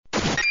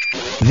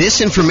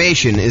This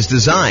information is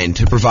designed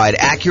to provide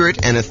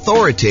accurate and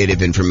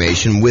authoritative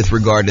information with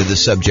regard to the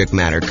subject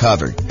matter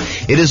covered.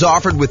 It is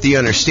offered with the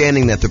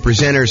understanding that the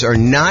presenters are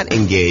not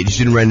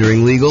engaged in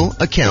rendering legal,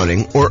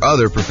 accounting, or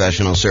other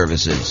professional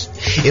services.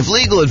 If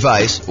legal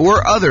advice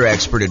or other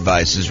expert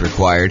advice is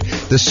required,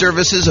 the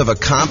services of a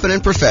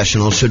competent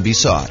professional should be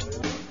sought.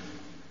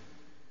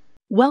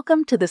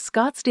 Welcome to the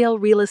Scottsdale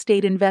Real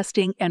Estate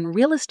Investing and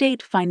Real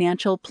Estate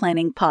Financial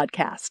Planning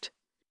Podcast.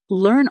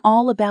 Learn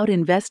all about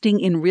investing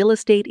in real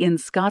estate in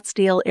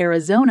Scottsdale,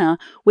 Arizona,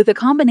 with a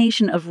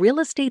combination of real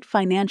estate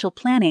financial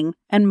planning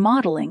and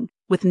modeling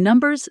with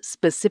numbers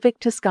specific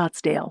to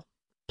Scottsdale,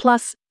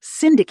 plus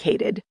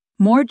syndicated,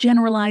 more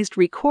generalized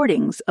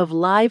recordings of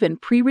live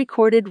and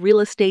pre-recorded real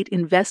estate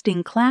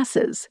investing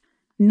classes,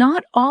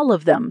 not all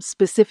of them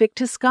specific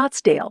to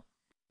Scottsdale.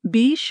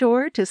 Be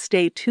sure to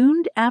stay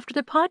tuned after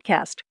the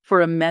podcast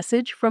for a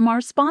message from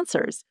our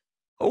sponsors.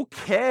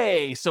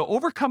 Okay, so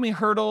overcoming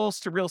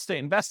hurdles to real estate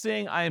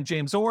investing. I am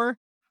James Orr.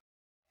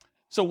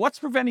 So what's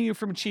preventing you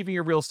from achieving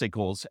your real estate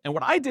goals? And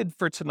what I did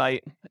for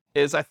tonight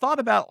is I thought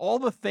about all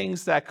the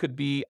things that could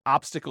be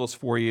obstacles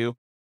for you,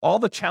 all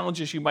the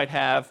challenges you might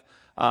have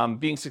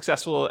being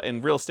successful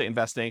in real estate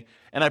investing,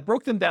 and I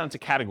broke them down into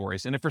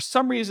categories. And if for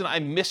some reason I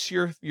miss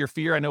your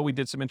fear, I know we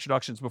did some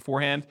introductions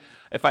beforehand.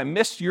 If I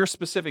missed your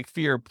specific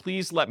fear,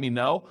 please let me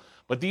know.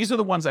 But these are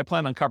the ones I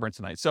plan on covering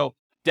tonight. So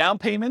down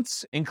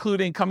payments,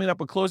 including coming up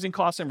with closing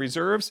costs and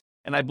reserves.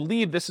 And I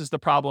believe this is the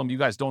problem you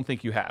guys don't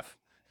think you have.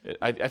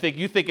 I think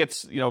you think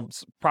it's,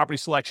 property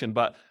selection,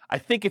 but I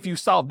think if you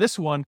solve this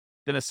one,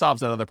 then it solves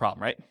that other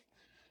problem, right?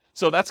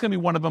 So that's going to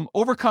be one of them.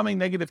 Overcoming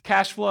negative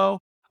cash flow,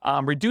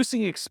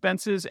 reducing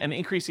expenses, and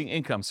increasing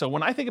income. So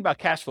when I think about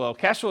cash flow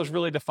is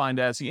really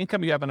defined as the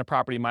income you have on a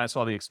property minus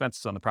all the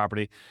expenses on the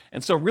property.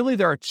 And so really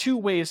there are two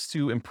ways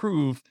to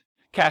improve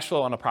cash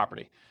flow on a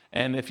property.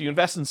 And if you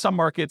invest in some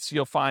markets,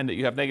 you'll find that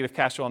you have negative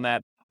cash flow on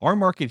that. Our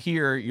market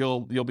here,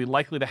 you'll be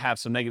likely to have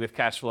some negative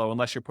cash flow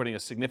unless you're putting a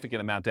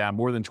significant amount down,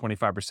 more than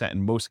 25%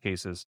 in most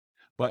cases.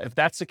 But if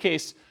that's the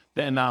case,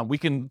 then we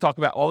can talk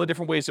about all the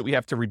different ways that we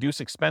have to reduce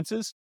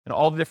expenses and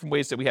all the different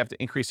ways that we have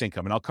to increase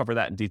income. And I'll cover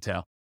that in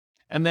detail.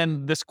 And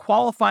then this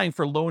qualifying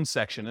for loan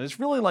section, and there's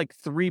really like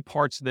three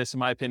parts to this, in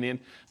my opinion.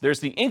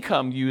 There's the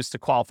income used to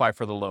qualify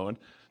for the loan.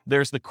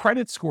 There's the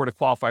credit score to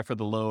qualify for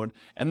the loan.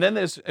 And then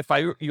there's,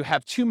 you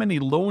have too many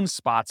loan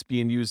spots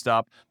being used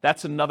up,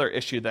 that's another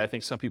issue that I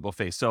think some people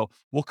face. So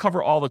we'll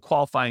cover all the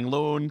qualifying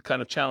loan kind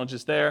of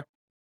challenges there.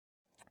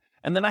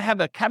 And then I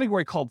have a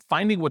category called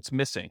finding what's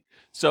missing.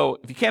 So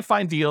if you can't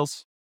find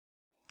deals,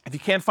 if you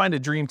can't find a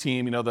dream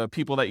team, the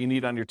people that you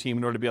need on your team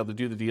in order to be able to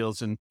do the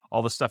deals and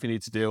all the stuff you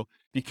need to do,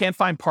 if you can't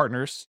find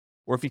partners,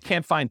 or if you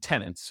can't find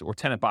tenants or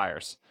tenant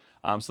buyers.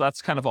 So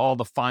that's kind of all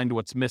the find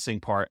what's missing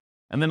part.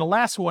 And then the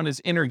last one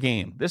is inner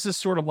game. This is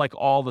sort of like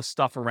all the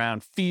stuff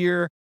around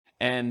fear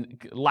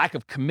and lack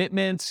of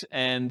commitment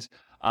and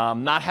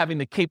not having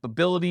the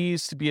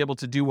capabilities to be able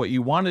to do what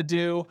you want to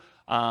do,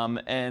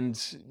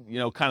 and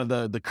kind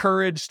of the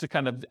courage to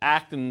kind of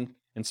act in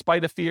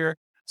spite of fear.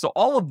 So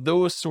all of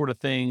those sort of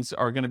things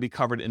are going to be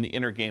covered in the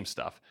inner game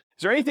stuff.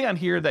 Is there anything on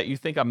here that you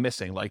think I'm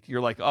missing? Like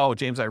you're like, oh,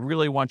 James, I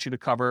really want you to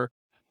cover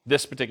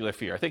this particular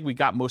fear. I think we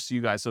got most of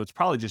you guys, so it's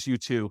probably just you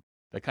two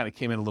that kind of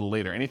came in a little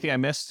later. Anything I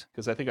missed?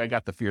 Because I think I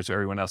got the fears of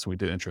everyone else when we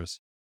did intros.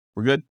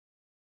 We're good?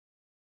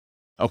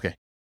 Okay.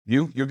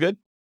 You're good?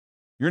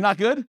 You're not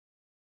good?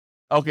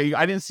 Okay,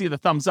 I didn't see the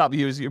thumbs up.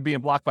 You're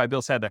being blocked by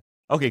Bill's head there.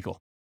 Okay, cool.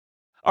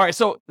 All right,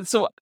 so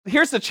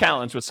here's the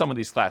challenge with some of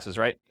these classes,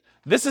 right?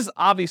 This is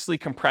obviously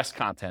compressed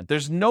content.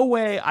 There's no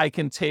way I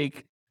can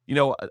take,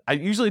 I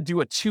usually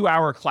do a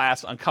 2-hour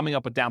class on coming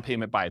up with down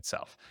payment by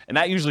itself. And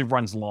that usually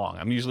runs long.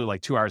 I'm usually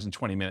like 2 hours and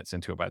 20 minutes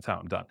into it by the time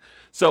I'm done.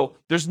 So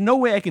there's no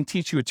way I can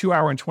teach you a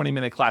 2-hour and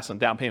 20-minute class on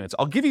down payments.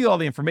 I'll give you all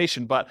the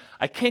information, but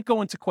I can't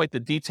go into quite the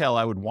detail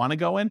I would want to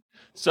go in.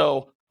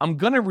 So I'm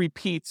going to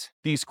repeat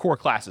these core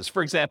classes.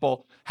 For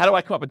example, how do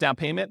I come up with down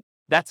payment?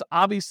 That's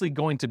obviously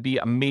going to be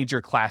a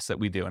major class that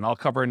we do. And I'll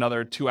cover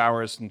another 2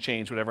 hours and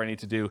change whatever I need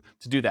to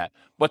do that.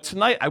 But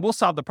tonight I will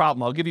solve the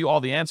problem. I'll give you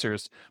all the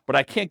answers, but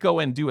I can't go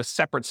and do a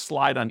separate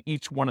slide on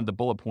each one of the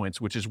bullet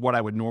points, which is what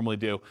I would normally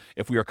do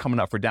if we were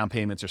coming up for down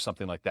payments or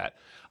something like that.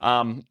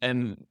 And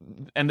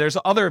there's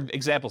other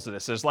examples of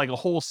this. There's like a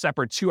whole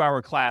separate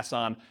 2-hour class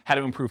on how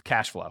to improve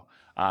cash flow.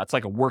 It's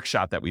like a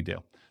workshop that we do.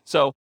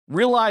 So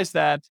realize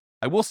that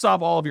I will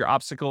solve all of your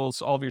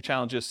obstacles, all of your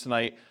challenges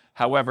tonight.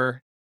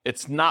 However,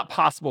 it's not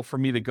possible for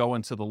me to go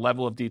into the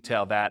level of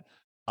detail that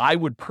I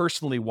would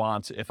personally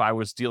want if I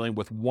was dealing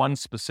with one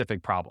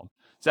specific problem.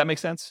 Does that make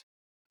sense?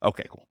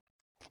 Okay, cool.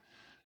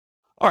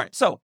 All right,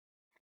 so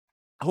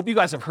I hope you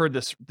guys have heard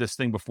this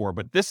thing before,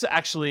 but this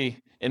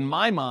actually, in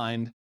my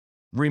mind,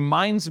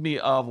 reminds me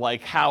of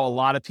like how a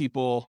lot of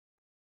people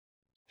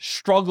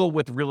struggle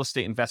with real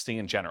estate investing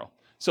in general.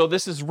 So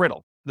this is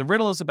riddle. The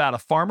riddle is about a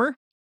farmer,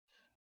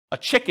 a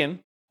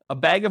chicken, a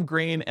bag of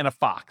grain, and a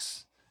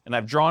fox. And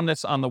I've drawn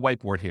this on the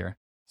whiteboard here.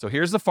 So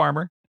here's the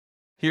farmer,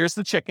 here's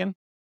the chicken,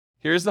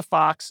 here's the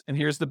fox, and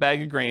here's the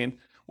bag of grain.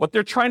 What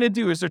they're trying to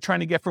do is they're trying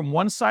to get from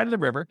one side of the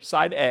river,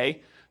 side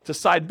A, to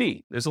side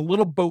B. There's a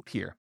little boat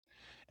here.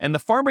 And the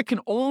farmer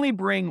can only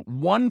bring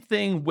one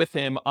thing with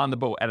him on the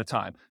boat at a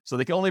time. So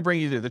they can only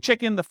bring either the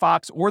chicken, the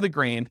fox, or the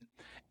grain.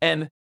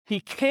 And he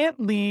can't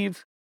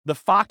leave the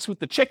fox with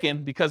the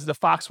chicken because the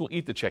fox will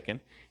eat the chicken.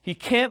 He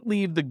can't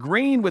leave the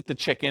grain with the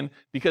chicken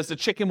because the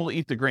chicken will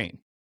eat the grain.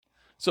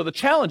 So the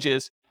challenge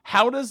is,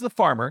 how does the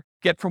farmer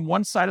get from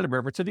one side of the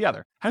river to the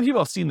other? How many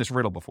people have seen this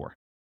riddle before?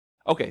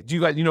 Okay, do you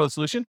guys, know the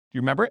solution? Do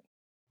you remember it?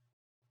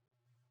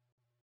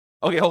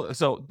 Okay,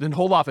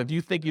 hold off if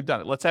you think you've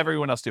done it. Let's have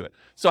everyone else do it.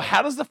 So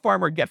how does the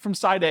farmer get from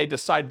side A to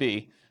side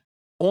B,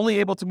 only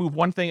able to move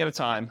one thing at a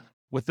time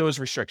with those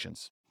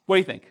restrictions? What do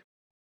you think?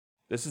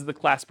 This is the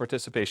class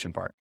participation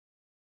part.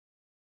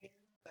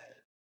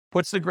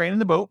 Puts the grain in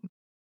the boat.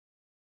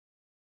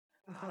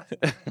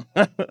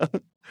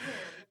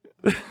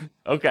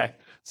 Okay,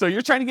 so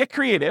you're trying to get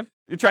creative.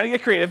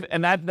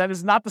 And that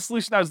is not the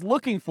solution I was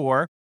looking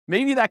for.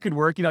 Maybe that could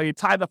work. You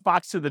tie the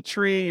fox to the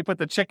tree, you put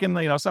the chicken,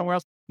 somewhere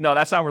else. No,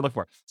 that's not what we're looking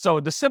for.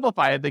 So to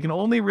simplify it, they can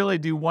only really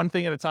do one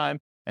thing at a time,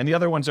 and the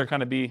other ones are they're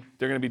going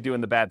to be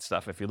doing the bad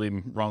stuff if you leave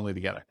them wrongly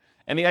together.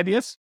 Any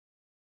ideas?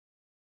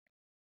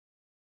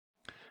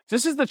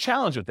 This is the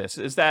challenge with this,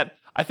 is that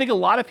I think a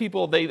lot of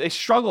people, they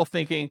struggle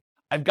thinking,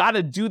 I've got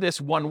to do this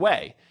one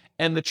way.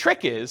 And the trick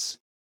is,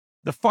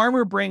 the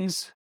farmer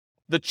brings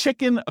the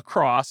chicken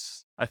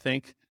across, I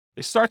think.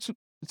 It starts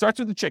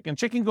with the chicken.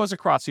 Chicken goes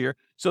across here.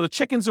 So the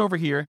chicken's over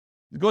here,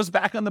 goes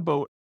back on the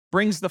boat,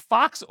 brings the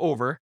fox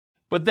over,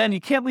 but then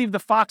you can't leave the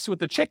fox with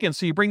the chicken,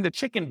 so you bring the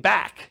chicken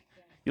back.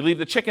 You leave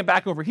the chicken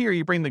back over here,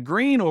 you bring the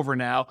grain over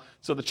now,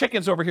 so the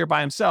chicken's over here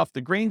by himself.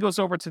 The grain goes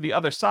over to the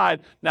other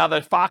side. Now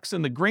the fox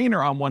and the grain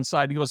are on one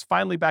side. He goes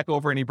finally back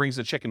over and he brings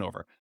the chicken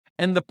over.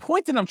 And the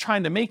point that I'm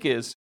trying to make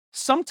is,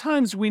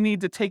 sometimes we need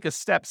to take a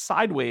step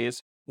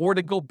sideways or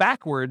to go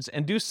backwards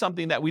and do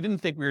something that we didn't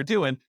think we were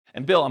doing.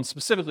 And Bill, I'm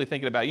specifically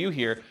thinking about you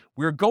here.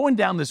 We're going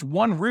down this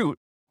one route,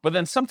 but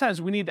then sometimes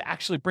we need to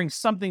actually bring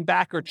something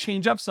back or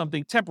change up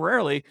something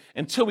temporarily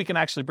until we can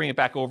actually bring it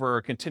back over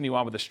or continue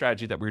on with the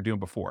strategy that we were doing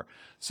before.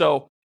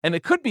 So, and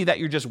it could be that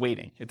you're just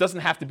waiting. It doesn't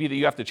have to be that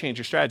you have to change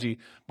your strategy,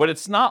 but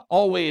it's not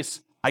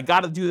always, I got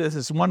to do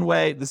this one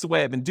way. This is the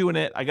way I've been doing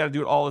it. I got to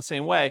do it all the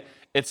same way.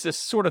 It's this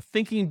sort of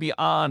thinking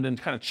beyond and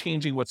kind of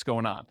changing what's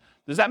going on.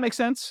 Does that make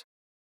sense?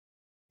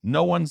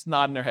 No one's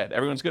nodding their head.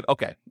 Everyone's good?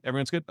 Okay.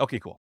 Everyone's good? Okay,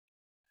 cool.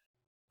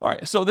 All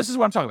right. So this is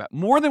what I'm talking about.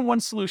 More than one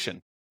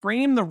solution.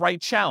 Frame the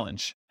right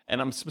challenge. And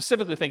I'm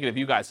specifically thinking of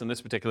you guys in this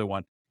particular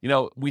one.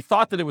 We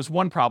thought that it was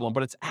one problem,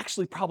 but it's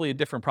actually probably a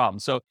different problem.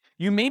 So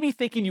you may be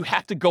thinking you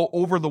have to go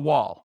over the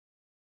wall.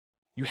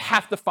 You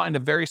have to find a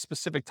very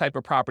specific type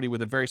of property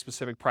with a very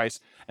specific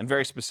price and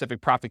very specific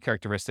profit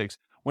characteristics,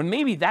 when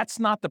maybe that's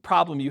not the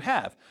problem you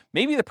have.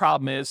 Maybe the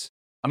problem is,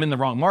 I'm in the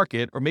wrong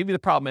market, or maybe the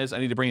problem is I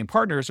need to bring in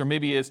partners, or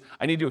maybe is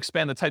I need to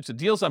expand the types of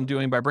deals I'm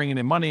doing by bringing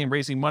in money and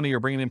raising money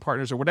or bringing in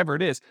partners or whatever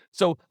it is.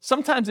 So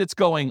sometimes it's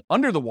going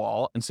under the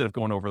wall instead of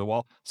going over the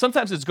wall.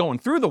 Sometimes it's going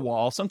through the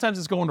wall. Sometimes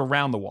it's going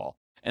around the wall.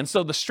 And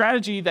so the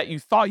strategy that you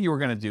thought you were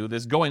going to do,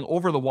 this going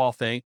over the wall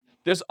thing,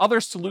 there's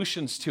other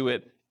solutions to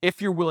it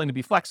if you're willing to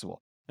be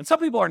flexible. And some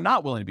people are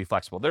not willing to be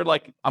flexible. They're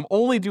like, I'm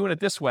only doing it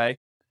this way.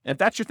 And if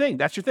that's your thing,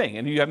 that's your thing.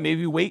 And you have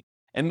maybe wait,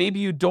 and maybe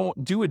you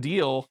don't do a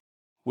deal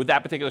with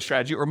that particular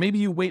strategy, or maybe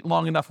you wait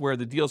long enough where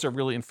the deals are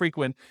really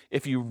infrequent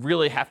if you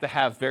really have to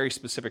have very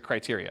specific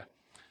criteria.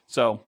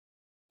 So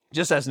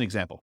just as an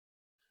example.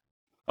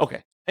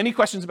 Okay, any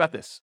questions about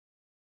this?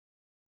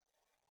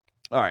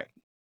 All right.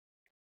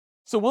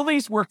 So will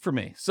these work for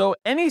me? So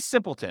any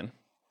simpleton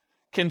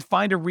can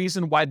find a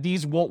reason why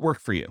these won't work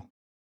for you.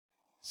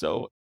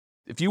 So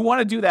if you want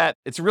to do that,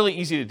 it's really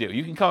easy to do.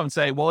 You can come and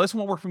say, well, this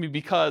won't work for me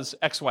because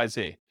X, Y,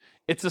 Z.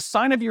 It's a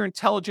sign of your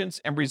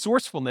intelligence and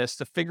resourcefulness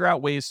to figure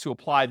out ways to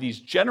apply these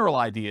general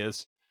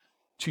ideas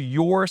to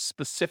your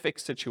specific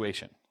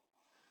situation.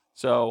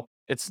 So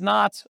it's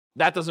not,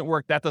 that doesn't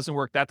work, that doesn't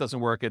work, that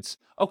doesn't work. It's,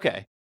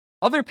 okay,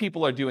 other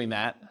people are doing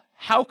that.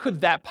 How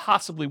could that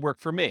possibly work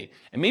for me?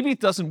 And maybe it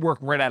doesn't work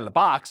right out of the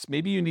box.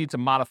 Maybe you need to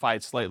modify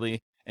it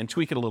slightly and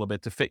tweak it a little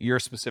bit to fit your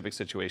specific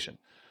situation.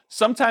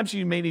 Sometimes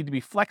you may need to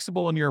be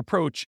flexible in your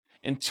approach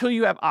until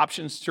you have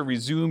options to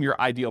resume your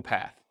ideal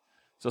path.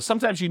 So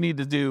sometimes you need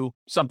to do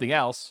something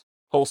else,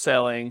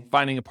 wholesaling,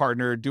 finding a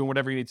partner, doing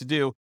whatever you need to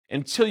do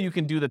until you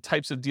can do the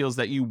types of deals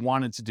that you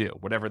wanted to do,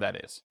 whatever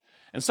that is.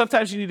 And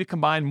sometimes you need to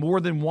combine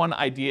more than one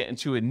idea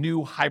into a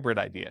new hybrid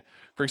idea.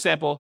 For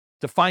example,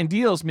 to find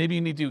deals, maybe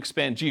you need to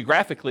expand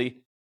geographically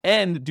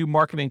and do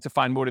marketing to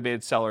find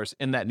motivated sellers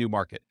in that new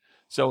market.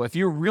 So if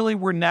you really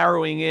were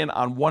narrowing in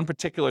on one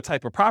particular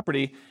type of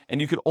property and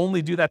you could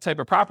only do that type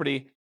of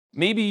property,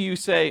 maybe you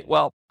say,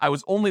 well, I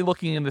was only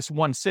looking in this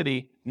one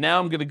city. Now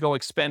I'm going to go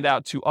expand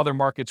out to other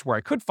markets where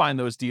I could find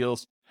those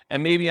deals.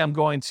 And maybe I'm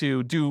going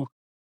to do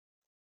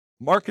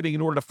marketing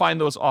in order to find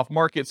those off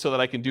market so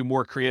that I can do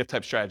more creative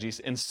type strategies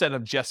instead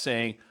of just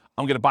saying,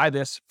 I'm going to buy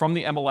this from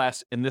the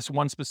MLS in this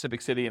one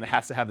specific city and it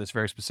has to have this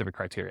very specific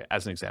criteria,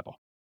 as an example.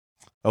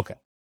 Okay.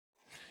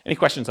 Any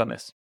questions on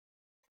this?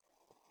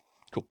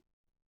 Cool.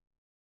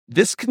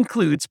 This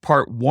concludes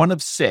part 1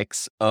 of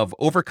 6 of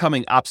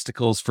Overcoming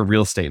Obstacles for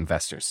Real Estate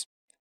Investors.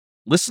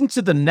 Listen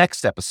to the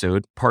next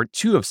episode, part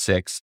 2 of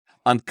 6,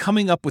 on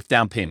coming up with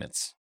down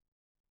payments.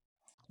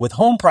 With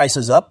home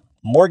prices up,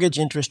 mortgage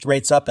interest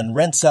rates up, and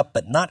rents up,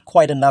 but not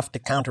quite enough to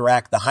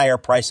counteract the higher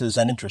prices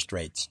and interest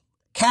rates,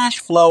 cash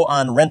flow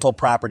on rental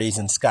properties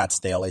in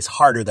Scottsdale is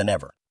harder than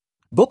ever.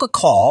 Book a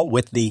call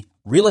with the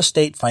Real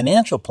Estate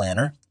Financial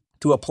Planner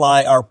to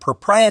apply our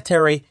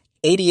proprietary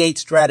 88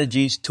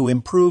 strategies to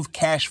improve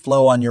cash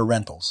flow on your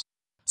rentals.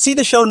 See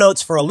the show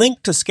notes for a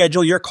link to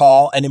schedule your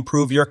call and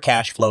improve your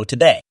cash flow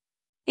today.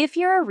 If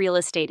you're a real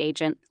estate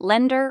agent,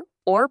 lender,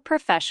 or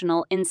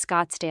professional in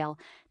Scottsdale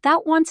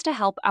that wants to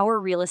help our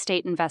real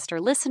estate investor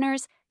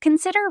listeners,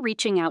 consider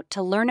reaching out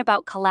to learn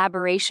about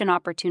collaboration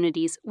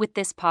opportunities with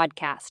this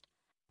podcast.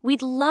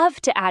 We'd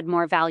love to add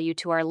more value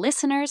to our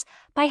listeners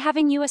by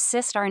having you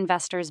assist our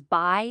investors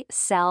buy,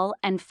 sell,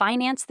 and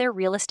finance their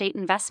real estate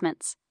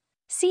investments.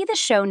 See the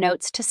show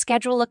notes to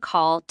schedule a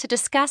call to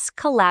discuss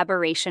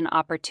collaboration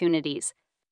opportunities.